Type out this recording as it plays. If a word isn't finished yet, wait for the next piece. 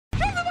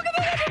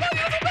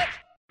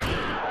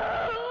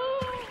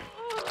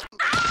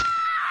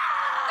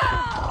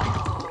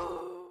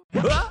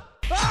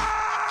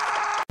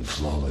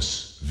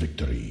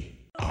victory.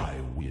 I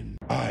win.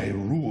 I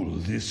rule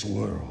this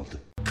world.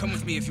 Come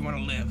with me if you want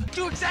to live.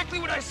 Do exactly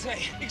what I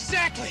say.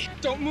 Exactly.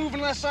 Don't move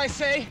unless I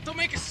say. Don't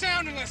make a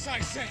sound unless I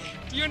say.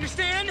 Do you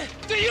understand?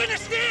 Do you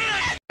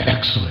understand?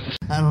 Excellent.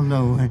 I don't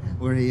know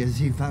where he is.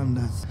 He found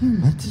us.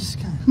 But this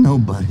guy,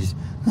 nobody's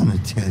gonna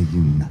tell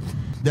you nothing.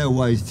 They're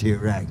wise to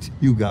your act.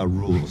 You got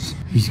rules.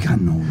 He's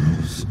got no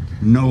rules.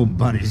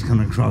 Nobody's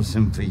gonna cross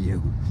him for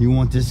you. You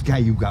want this guy,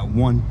 you got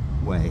one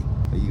way.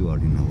 You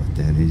already know what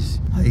that is.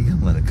 How you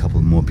gonna let a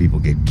couple more people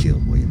get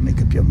killed while you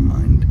make up your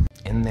mind?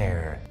 In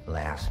their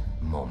last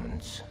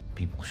moments,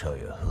 people show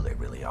you who they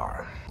really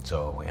are.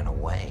 So, in a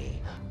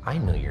way, I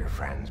knew your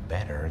friends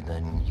better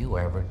than you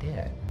ever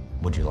did.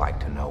 Would you like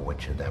to know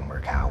which of them were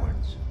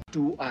cowards?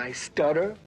 Do I stutter?